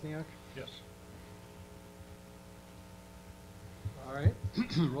Chief Wozniak. Yes. All right.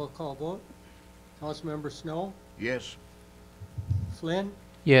 Roll call vote. Councilmember Snow, Yes. Flynn,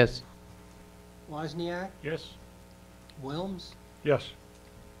 Yes. Wozniak, Yes. Wilms, Yes.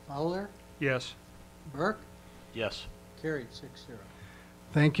 Fowler, Yes. Burke, Yes. carried 6-0.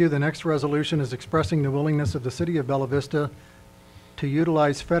 Thank you. The next resolution is expressing the willingness of the City of Bella Vista to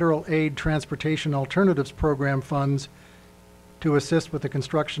utilize federal aid transportation alternatives program funds to assist with the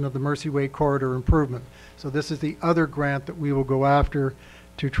construction of the Mercy Way corridor improvement. So this is the other grant that we will go after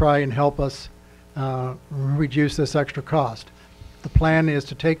to try and help us reduce this extra cost. The plan is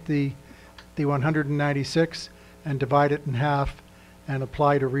to take the 196 and divide it in half and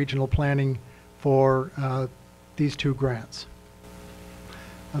apply to regional planning for these two grants.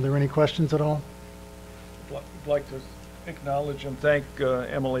 Are there any questions at all? I'd like to acknowledge and thank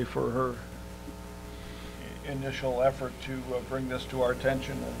Emily for her initial effort to bring this to our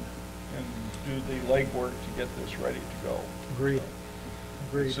attention and do the legwork to get this ready to go. Agreed.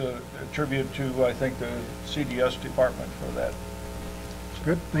 Agreed. It's a tribute to, I think, the CDS department for that.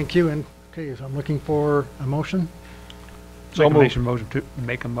 Good, thank you. And okay, so I'm looking for a motion. So moved.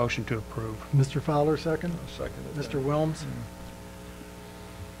 Make a motion to approve. Mr. Fowler, second. Second. Mr. Wilms.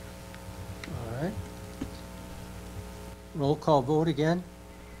 All right. Roll call vote again.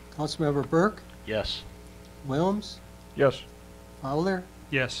 Councilmember Burke, Yes. Wilms, Yes. Fowler,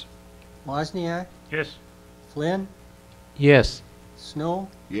 Yes. Wozniak, Yes. Flynn, Yes. Snow,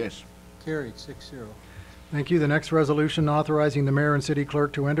 Yes. carried 6-0. Thank you. The next resolution authorizing the mayor and city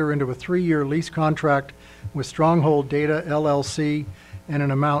clerk to enter into a 3-year lease contract with Stronghold Data LLC in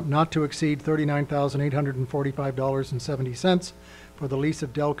an amount not to exceed $39,845.70 for the lease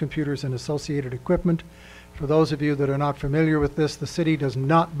of Dell computers and associated equipment. For those of you that are not familiar with this, the city does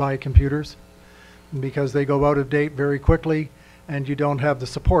not buy computers because they go out of date very quickly and you don't have the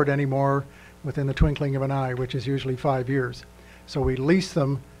support anymore within the twinkling of an eye, which is usually 5 years. So we lease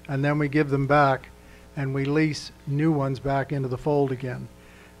them and then we give them back, and we lease new ones back into the fold again.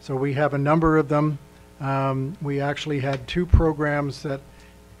 So we have a number of them. We actually had 2 programs that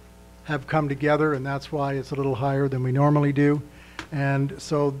have come together, and that's why it's a little higher than we normally do. And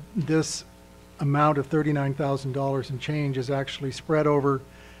so this amount of $39,000 and change is actually spread over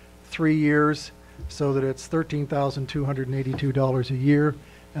 3 years, so that it's $13,282 a year,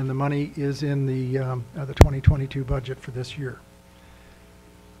 and the money is in the 2022 budget for this year.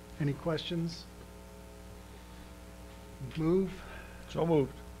 Any questions? Move. So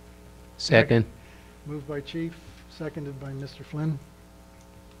moved. Second. Moved by Chief, seconded by Mr. Flynn.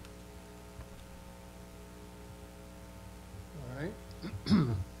 All right.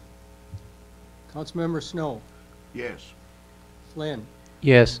 Councilmember Snow, Yes. Flynn,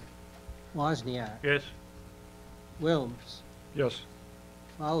 Yes. Wozniak, Yes. Wilms, Yes.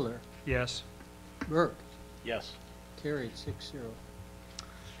 Fowler, Yes. Burke. Yes. Carried 6-0.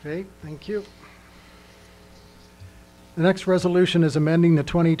 Okay, thank you. The next resolution is amending the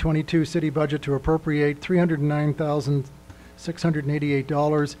 2022 city budget to appropriate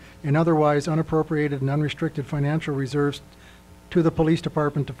 $309,688 in otherwise unappropriated and unrestricted financial reserves to the police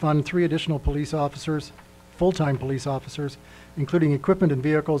department to fund 3 additional police officers, full-time police officers, including equipment and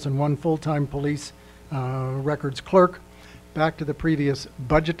vehicles, and 1 full-time police records clerk. Back to the previous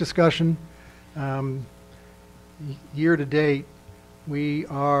budget discussion. Year to date, we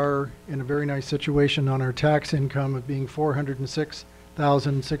are in a very nice situation on our tax income of being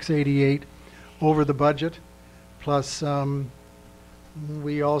 $406,688 over the budget. Plus,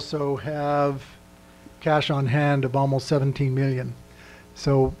 we also have cash on hand of almost 17 million.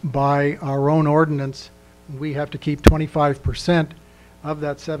 So by our own ordinance, we have to keep 25% of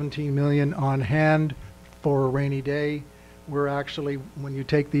that 17 million on hand for a rainy day. We're actually, when you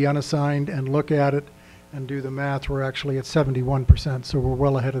take the unassigned and look at it and do the math, we're actually at 71%, so we're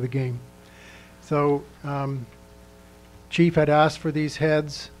well ahead of the game. So Chief had asked for these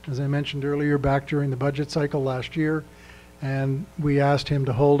heads, as I mentioned earlier, back during the budget cycle last year, and we asked him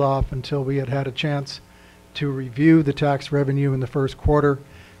to hold off until we had had a chance to review the tax revenue in the first quarter,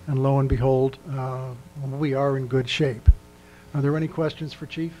 and lo and behold, we are in good shape. Are there any questions for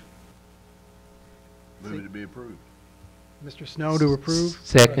Chief? Move it to be approved. Mr. Snow to approve?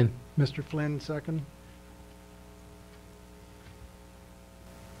 Second. Mr. Flynn, second.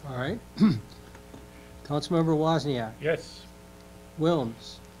 All right. Councilmember Wozniak, Yes.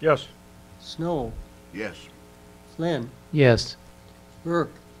 Wilms, Yes. Snow, Yes. Flynn, Yes.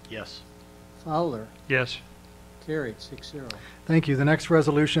 Burke, Yes. Fowler. Yes. Carried 6-0. Thank you. The next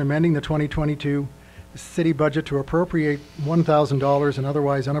resolution amending the 2022 city budget to appropriate $1,000 in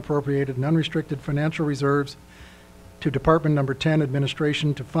otherwise unappropriated and unrestricted financial reserves to Department Number 10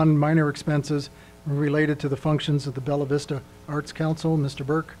 Administration to fund minor expenses related to the functions of the Bella Vista Arts Council. Mr.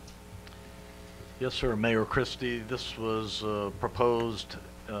 Burke? Yes, sir. Mayor Christie, this was proposed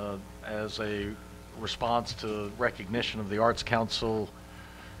as a response to recognition of the Arts Council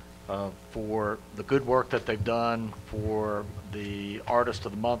for the good work that they've done for the Artist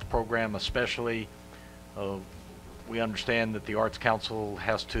of the Month program especially. We understand that the Arts Council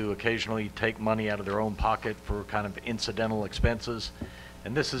has to occasionally take money out of their own pocket for kind of incidental expenses,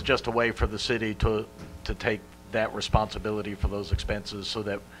 and this is just a way for the city to take that responsibility for those expenses so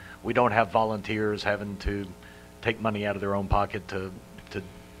that we don't have volunteers having to take money out of their own pocket to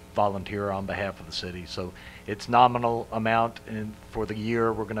volunteer on behalf of the city. So it's nominal amount, and for the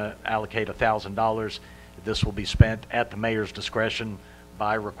year we're going to allocate $1,000. This will be spent at the mayor's discretion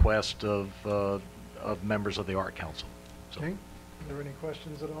by request of members of the Art Council. So. Okay. Are there any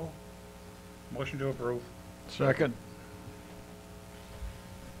questions at all? Motion to approve. Second.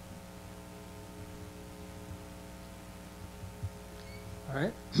 All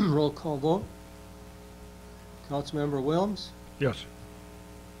right. Roll call vote. Councilmember Wilms, Yes.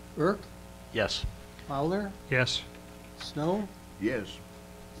 Burke, Yes. Fowler, Yes. Snow, Yes.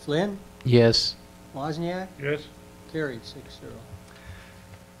 Flynn, Yes. Wozniak. Yes. Carried 6-0.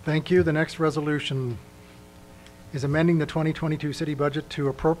 Thank you. The next resolution is amending the 2022 city budget to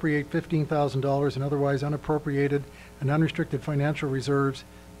appropriate $15,000 in otherwise unappropriated and unrestricted financial reserves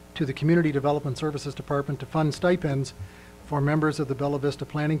to the Community Development Services Department to fund stipends for members of the Bella Vista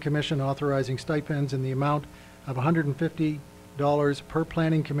Planning Commission, authorizing stipends in the amount of $150 per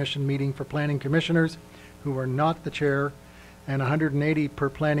Planning Commission meeting for planning commissioners who are not the chair, and $180 per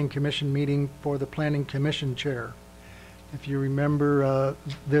Planning Commission meeting for the Planning Commission chair. If you remember,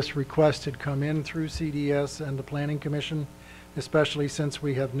 this request had come in through CDS and the Planning Commission, especially since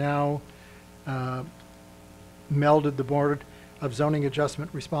we have now melded the Board of Zoning Adjustment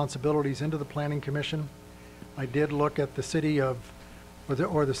responsibilities into the Planning Commission. I did look at the city of,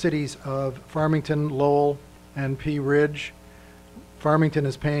 or the cities of Farmington, Lowell, and Pea Ridge. Farmington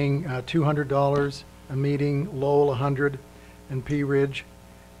is paying $200 a meeting, Lowell $100, and Pea Ridge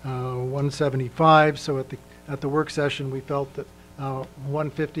 $175. So at the work session, we felt that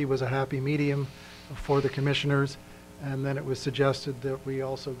 $150 was a happy medium for the commissioners, and then it was suggested that we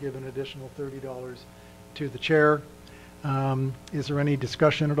also give an additional $30 to the chair. Is there any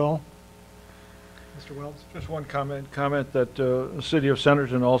discussion at all? Mr. Wells? Just one comment that the City of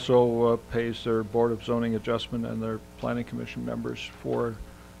Centerton also pays their Board of Zoning Adjustment and their Planning Commission members for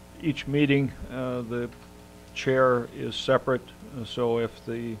each meeting. The chair is separate, so if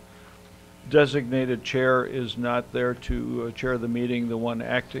the designated chair is not there to chair the meeting, the one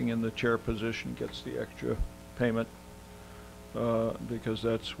acting in the chair position gets the extra payment because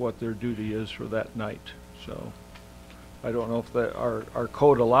that's what their duty is for that night. So I don't know if that our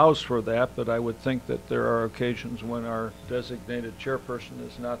code allows for that, but I would think that there are occasions when our designated chairperson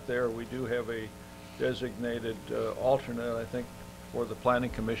is not there. We do have a designated alternate, I think, for the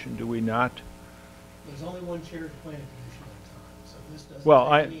planning commission, do we not? There's only one chair of the planning commission at a time, so this doesn't Well,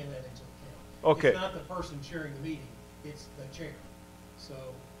 take any of that into account. Okay. It's not the person chairing the meeting, it's the chair. So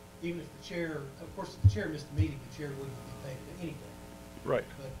even if the chair, of course, if the chair missed the meeting, the chair wouldn't be paid anything. Right.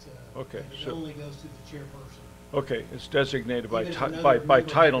 But, Okay, but it so- only goes to the chairperson. Okay, it's designated by Even if ti- another by member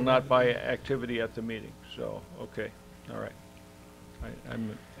title, had not to by be- activity at the meeting. So, okay, all right.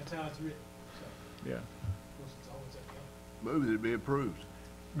 I'm, That's how it's written, so. yeah. Of course, it's always up to y'all. Move that it be approved.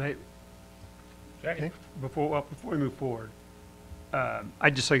 Before we move forward,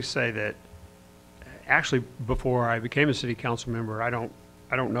 I'd just like to say that actually before I became a city council member, I don't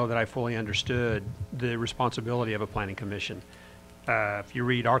know that I fully understood the responsibility of a planning commission. If you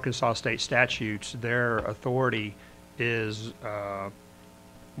read Arkansas state statutes, their authority is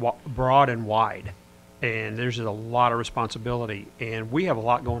broad and wide, and there's a lot of responsibility. And we have a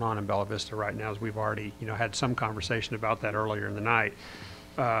lot going on in Bella Vista right now, as we've already had some conversation about that earlier in the night.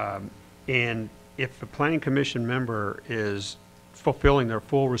 And if a planning commission member is fulfilling their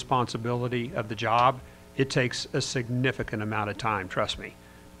full responsibility of the job, it takes a significant amount of time, trust me.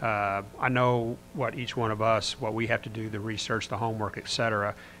 I know what each one of us, what we have to do, the research, the homework, et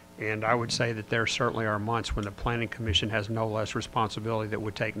cetera. And I would say that there certainly are months when the planning commission has no less responsibility that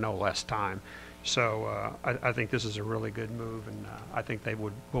would take no less time. So I think this is a really good move, and I think they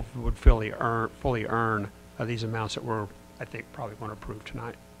would fully earn these amounts that we're, I think, probably going to approve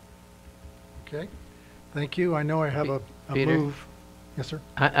tonight. Okay, thank you. I know I have a Peter? move. Yes, sir.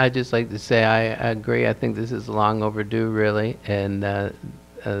 I'd just like to say I agree. I think this is long overdue, really, and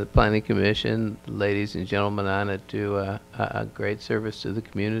the Planning Commission, ladies and gentlemen on it, do a great service to the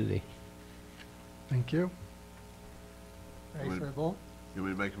community. Thank you. Ready for a vote? You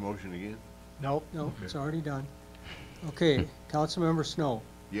want me to make a motion again? Nope. No, Okay. it's already done. Okay, Councilmember Snow,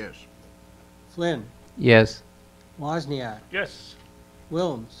 Yes. Flynn, Yes. Wozniak, Yes.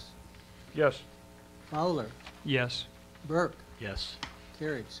 Wilms, Yes. Fowler, Yes. Burke, Yes.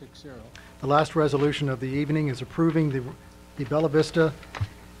 carried 6-0. The last resolution of the evening is approving the Bella Vista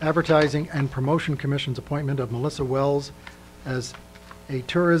Advertising and Promotion Commission's appointment of Melissa Wells as a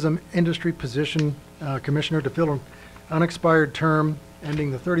tourism industry position commissioner to fill an unexpired term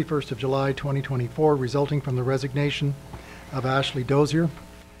ending the 31st of July 2024, resulting from the resignation of Ashley Dozier.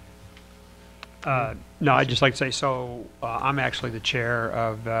 No, I'd just like to say, so I'm actually the chair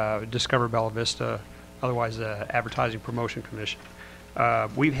of Discover Bella Vista, otherwise the Advertising Promotion Commission.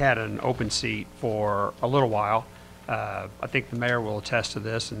 We've had an open seat for a little while. I think the mayor will attest to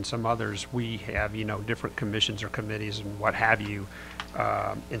this, and some others. We have, different commissions or committees and what have you.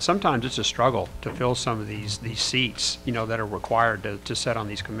 And sometimes it's a struggle to fill some of these seats, that are required to sit on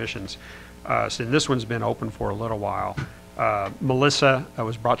these commissions. So this one's been open for a little while. Melissa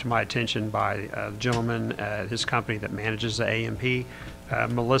was brought to my attention by a gentleman at his company that manages the AMP.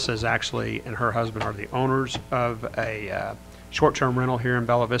 Melissa is actually, and her husband are the owners of a short-term rental here in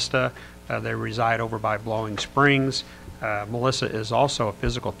Bella Vista. They reside over by Blowing Springs. Melissa is also a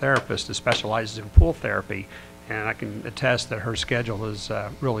physical therapist that specializes in pool therapy, and I can attest that her schedule is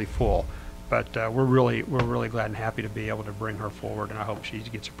really full. But we're really glad and happy to be able to bring her forward, and I hope she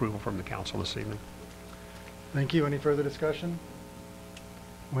gets approval from the council this evening. Thank you. Any further discussion?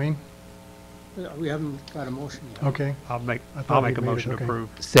 Wayne? We haven't got a motion yet. Okay. I'll make I thought a we'd made it, motion to okay. approve.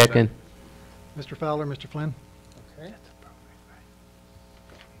 Second. Mr. Fowler, Mr. Flynn? Okay.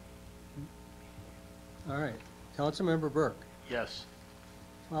 All right, Councilmember Burke, Yes.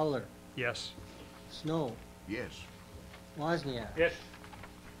 Fowler, Yes. Snow, Yes. Wozniak, Yes.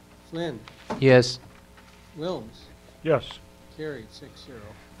 Flynn, Yes. Wilms, Yes. carried 6-0.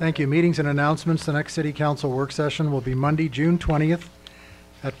 Thank you. Meetings and announcements. The next city council work session will be Monday, June 20th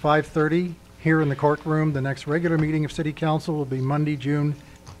at 5:30 here in the courtroom. The next regular meeting of city council will be Monday, June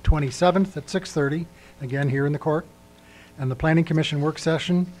 27th at 6:30, again here in the court. And the planning commission work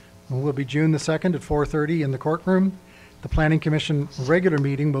session will be June the 2nd at 4:30 in the courtroom. The planning commission regular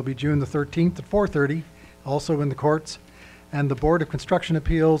meeting will be June the 13th at 4:30, also in the courts. And the Board of Construction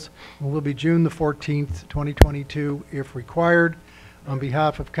Appeals will be June the 14th, 2022, if required. On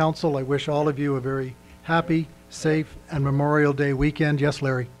behalf of council, I wish all of you a very happy, safe, and Memorial Day weekend. Yes,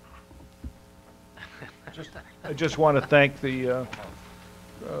 Larry? I just want to thank the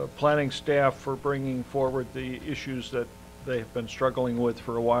planning staff for bringing forward the issues that they have been struggling with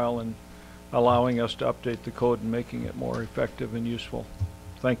for a while, and allowing us to update the code and making it more effective and useful.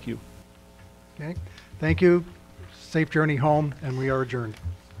 Thank you. Okay, thank you. Safe journey home, and we are adjourned.